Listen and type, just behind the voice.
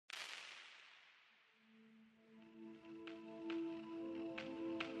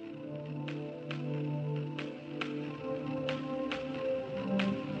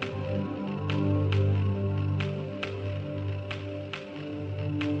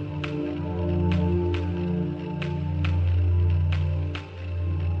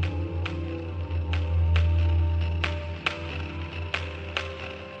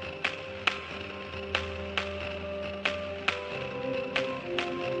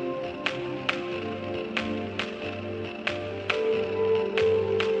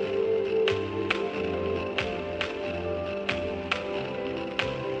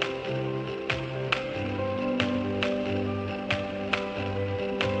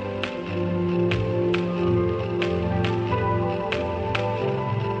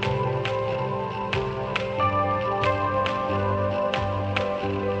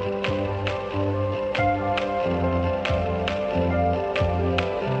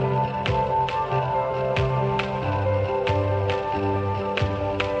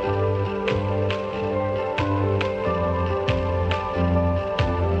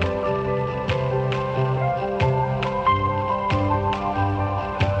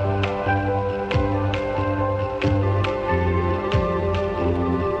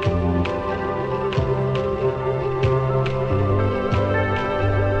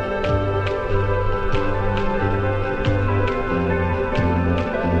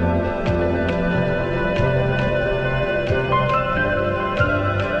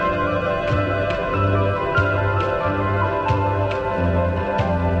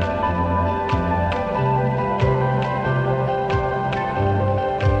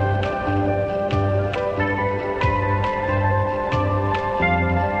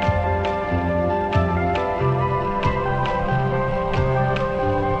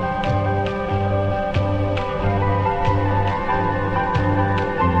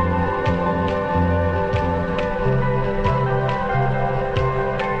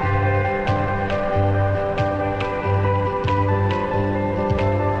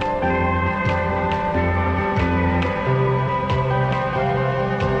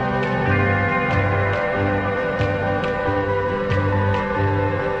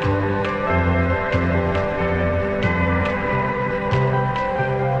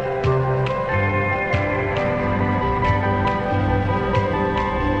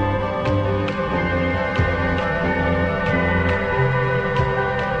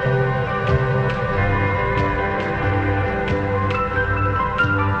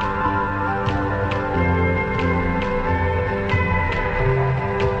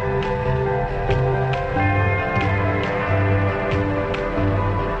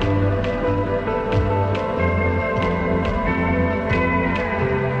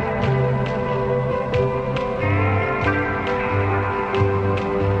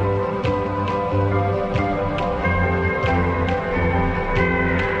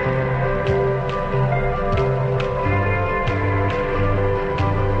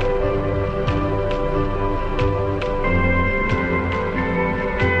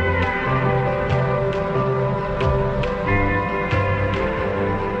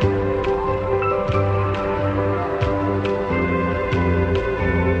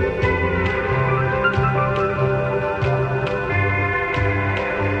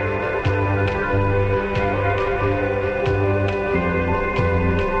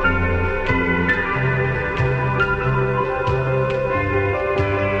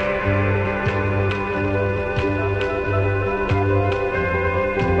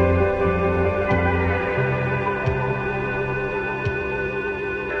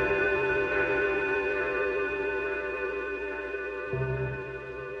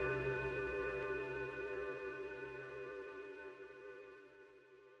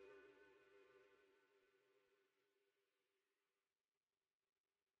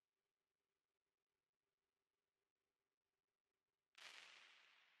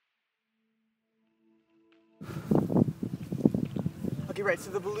You're right.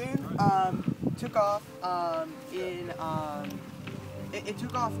 So the balloon took off it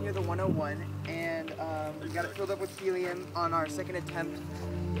took off near the 101, and we got it filled up with helium on our second attempt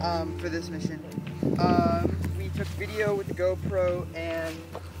for this mission. We took video with the GoPro and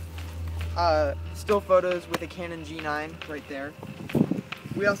still photos with a Canon G9 right there.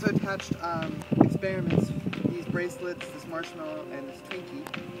 We also attached experiments, these bracelets, this marshmallow, and this Twinkie.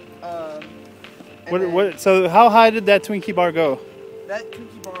 So how high did that Twinkie bar go? That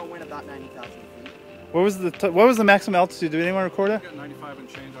Twinkie bar went about 90,000 feet. What was the maximum altitude? Did anyone record it? 95 and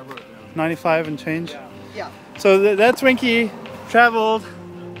change. I wrote it down. 95 and change? Yeah. So that Twinkie traveled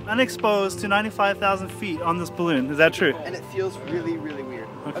unexposed to 95,000 feet on this balloon. Is that true? And it feels really, really weird.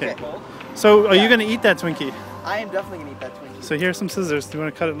 Okay. So are you going to eat that Twinkie? I am definitely going to eat that Twinkie. So here's some scissors. Do you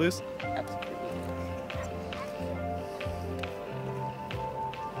want to cut it loose? Absolutely.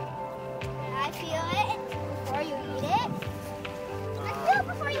 Can I feel it before you eat it? Can I feel it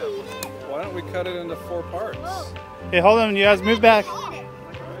before you eat it? Why don't we cut it into 4 parts? Whoa. Hey, hold on. You guys move back.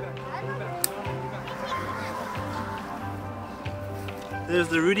 There's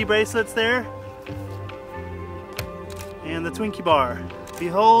the Rudy bracelets there. And the Twinkie bar.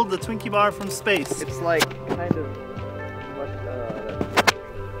 Behold the Twinkie bar from space. It's like kind of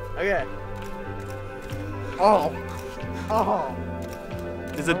okay. Oh. Oh.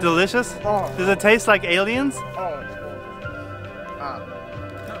 Is it delicious? Oh. Does it taste like aliens? Oh, it's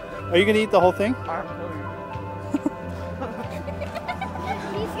Are you gonna eat the whole thing? You're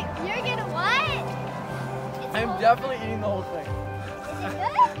gonna what? I'm definitely eating the whole thing.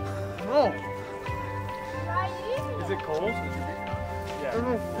 No. Is it cold?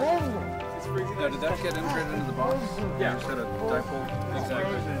 Yeah. It's freezing. Now, did that get integrated into the box? Yeah. You said a dipole?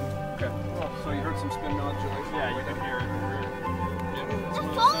 Exactly. Okay. So you heard some spin modulation? Yeah, you can hear it. The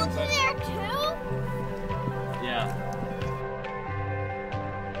phone's there too?